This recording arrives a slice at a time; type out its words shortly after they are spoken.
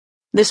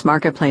This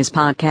Marketplace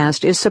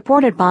podcast is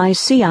supported by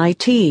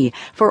CIT.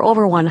 For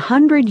over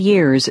 100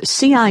 years,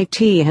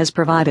 CIT has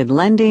provided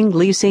lending,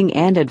 leasing,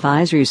 and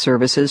advisory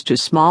services to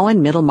small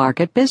and middle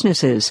market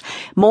businesses.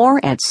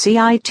 More at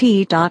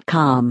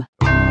CIT.com.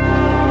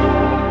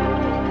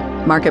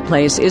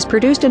 Marketplace is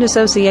produced in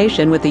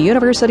association with the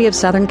University of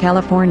Southern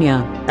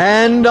California.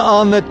 And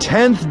on the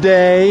 10th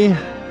day,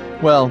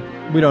 well,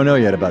 we don't know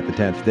yet about the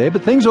 10th day,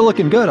 but things are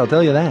looking good, I'll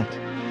tell you that.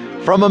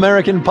 From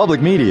American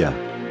Public Media,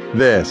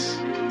 this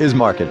is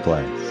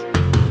Marketplace.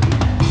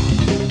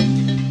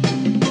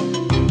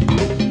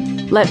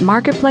 Let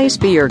Marketplace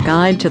be your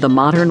guide to the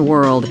modern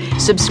world.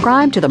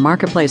 Subscribe to the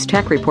Marketplace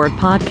Tech Report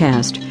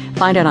podcast.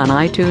 Find it on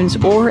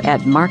iTunes or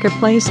at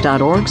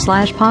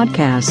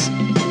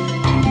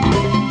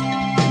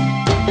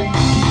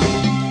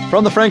marketplace.org/podcasts.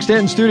 From the Frank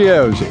Stanton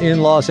Studios in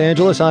Los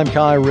Angeles, I'm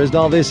Kai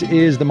Ryssdal. This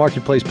is the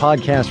Marketplace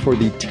podcast for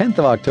the 10th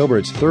of October.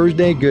 It's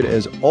Thursday. Good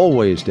as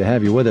always to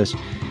have you with us.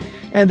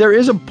 And there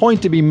is a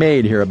point to be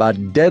made here about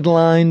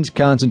deadlines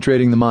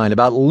concentrating the mind,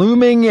 about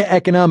looming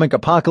economic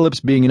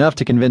apocalypse being enough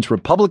to convince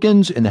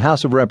Republicans in the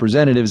House of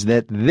Representatives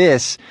that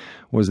this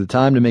was the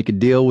time to make a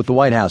deal with the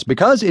White House,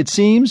 because it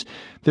seems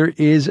there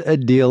is a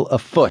deal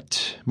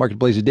afoot.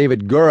 Marketplace's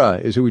David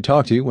Gura is who we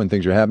talk to when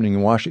things are happening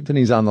in Washington.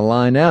 He's on the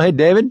line now. Hey,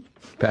 David.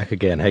 Back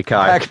again. Hey,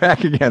 Kai.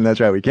 Back again.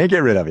 That's right. We can't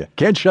get rid of you.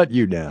 Can't shut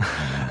you down.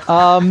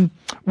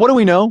 What do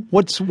we know?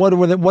 What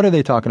are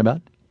they talking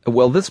about?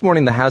 Well, this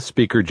morning, the House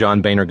Speaker,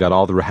 John Boehner, got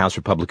all the House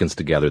Republicans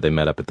together. They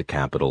met up at the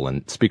Capitol,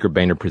 and Speaker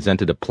Boehner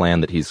presented a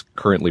plan that he's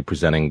currently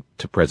presenting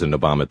to President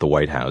Obama at the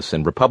White House.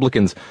 And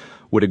Republicans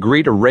would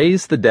agree to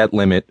raise the debt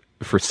limit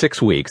for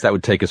 6 weeks. That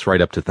would take us right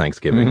up to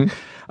Thanksgiving.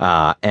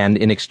 And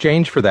in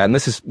exchange for that, and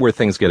this is where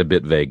things get a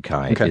bit vague,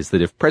 Kai, is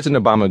that if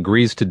President Obama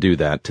agrees to do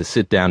that, to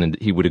sit down, and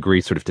he would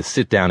agree sort of to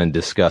sit down and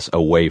discuss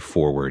a way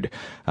forward.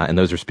 And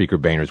those are Speaker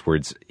Boehner's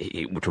words,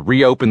 to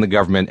reopen the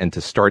government and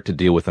to start to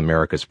deal with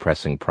America's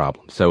pressing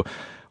problems. So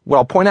what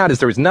I'll point out is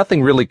there was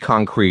nothing really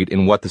concrete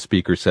in what the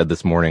Speaker said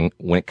this morning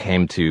when it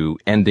came to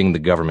ending the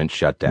government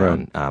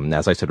shutdown. Right.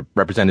 As I said,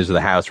 representatives of the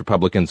House,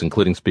 Republicans,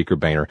 including Speaker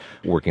Boehner,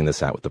 working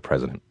this out with the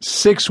president.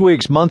 6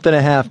 weeks, month and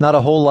a half, not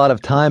a whole lot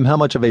of time. How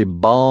much of a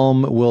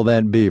balm will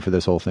that be for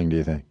this whole thing, do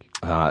you think?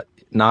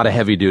 Not a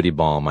heavy-duty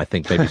balm. I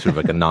think maybe sort of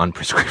like a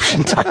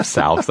non-prescription type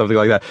salve, something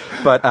like that.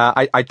 But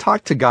I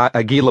talked to Guy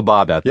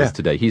Labob about this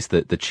today. He's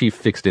the chief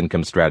fixed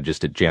income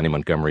strategist at Janney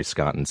Montgomery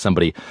Scott, and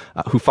somebody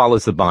who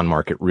follows the bond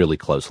market really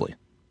closely.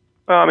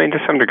 Well, I mean, to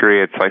some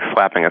degree, it's like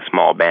slapping a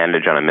small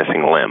bandage on a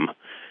missing limb.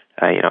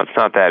 It's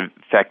not that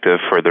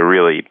effective for the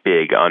really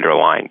big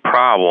underlying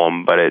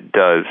problem, but it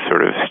does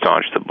sort of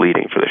staunch the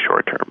bleeding for the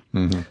short term.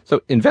 Mm-hmm.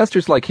 So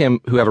investors like him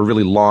who have a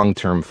really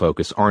long-term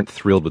focus aren't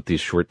thrilled with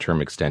these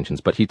short-term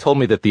extensions. But he told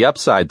me that the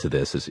upside to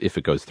this, is, if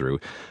it goes through,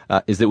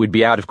 is that we'd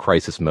be out of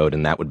crisis mode,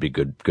 and that would be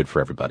good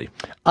for everybody.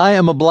 I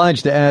am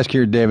obliged to ask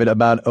here, David,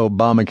 about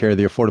Obamacare,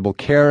 the Affordable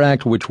Care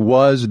Act, which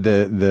was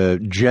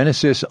the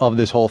genesis of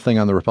this whole thing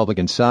on the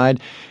Republican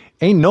side.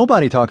 Ain't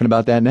nobody talking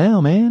about that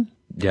now, man.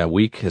 Yeah, a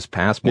week has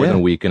passed, more than a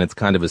week, and it's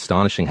kind of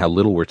astonishing how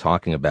little we're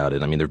talking about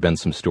it. I mean, there have been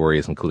some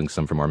stories, including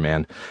some from our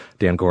man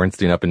Dan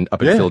Gorenstein up in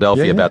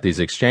Philadelphia about these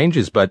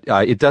exchanges, but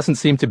it doesn't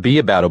seem to be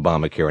about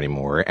Obamacare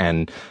anymore.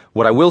 And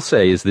what I will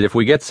say is that if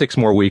we get 6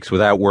 more weeks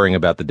without worrying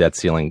about the debt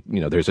ceiling,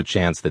 there's a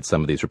chance that some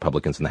of these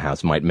Republicans in the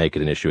House might make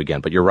it an issue again.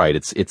 But you're right,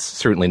 it's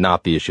certainly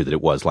not the issue that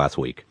it was last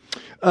week.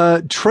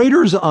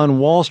 Traders on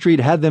Wall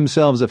Street had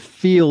themselves a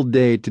field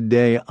day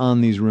today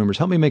on these rumors.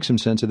 Help me make some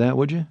sense of that,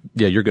 would you?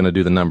 Yeah, you're going to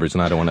do the numbers,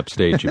 and I don't want to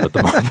upstage you, but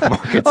the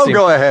market seemed...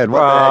 go ahead.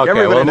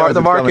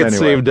 The market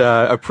seemed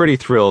pretty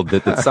thrilled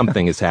that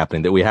something is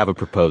happening, that we have a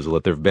proposal,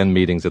 that there have been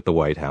meetings at the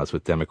White House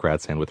with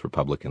Democrats and with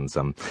Republicans.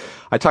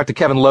 I talked to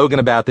Kevin Logan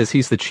about this.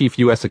 He's the chief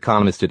U.S.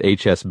 economist at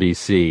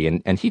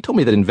HSBC, and he told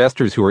me that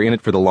investors who are in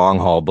it for the long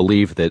haul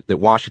believe that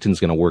Washington's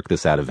going to work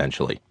this out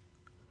eventually.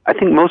 I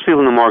think most people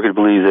in the market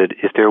believe that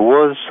if there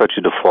was such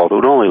a default, it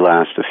would only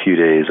last a few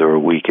days or a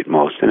week at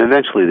most, and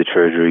eventually the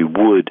Treasury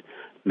would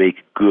make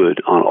good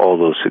on all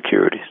those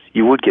securities.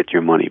 You would get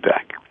your money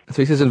back.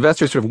 So he says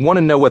investors sort of want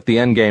to know what the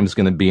end game is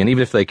going to be, and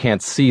even if they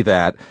can't see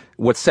that,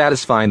 what's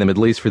satisfying them, at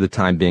least for the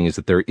time being, is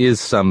that there is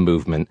some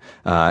movement,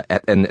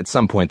 and at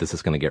some point this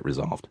is going to get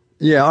resolved.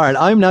 Yeah, all right.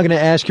 I'm now going to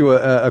ask you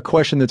a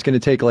question that's going to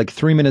take like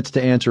 3 minutes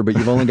to answer, but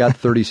you've only got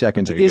 30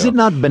 seconds. Is it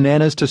not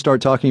bananas to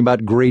start talking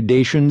about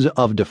gradations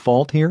of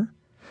default here?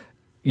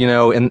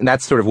 And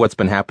that's sort of what's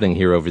been happening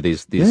here over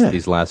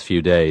these last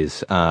few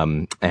days.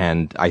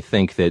 And I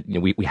think that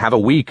we have a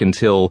week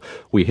until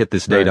we hit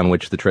this date on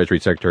which the Treasury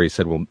Secretary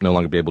said we'll no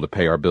longer be able to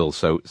pay our bills.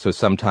 So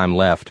some time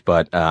left,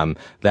 but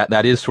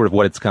that is sort of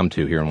what it's come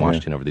to here in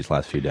Washington over these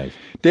last few days.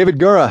 David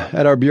Gura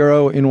at our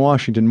bureau in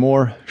Washington.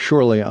 More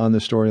surely on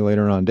this story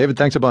later on. David,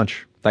 thanks a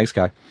bunch. Thanks,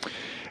 Kai.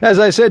 As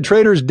I said,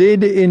 traders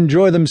did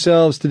enjoy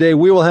themselves today.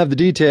 We will have the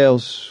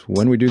details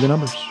when we do the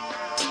numbers.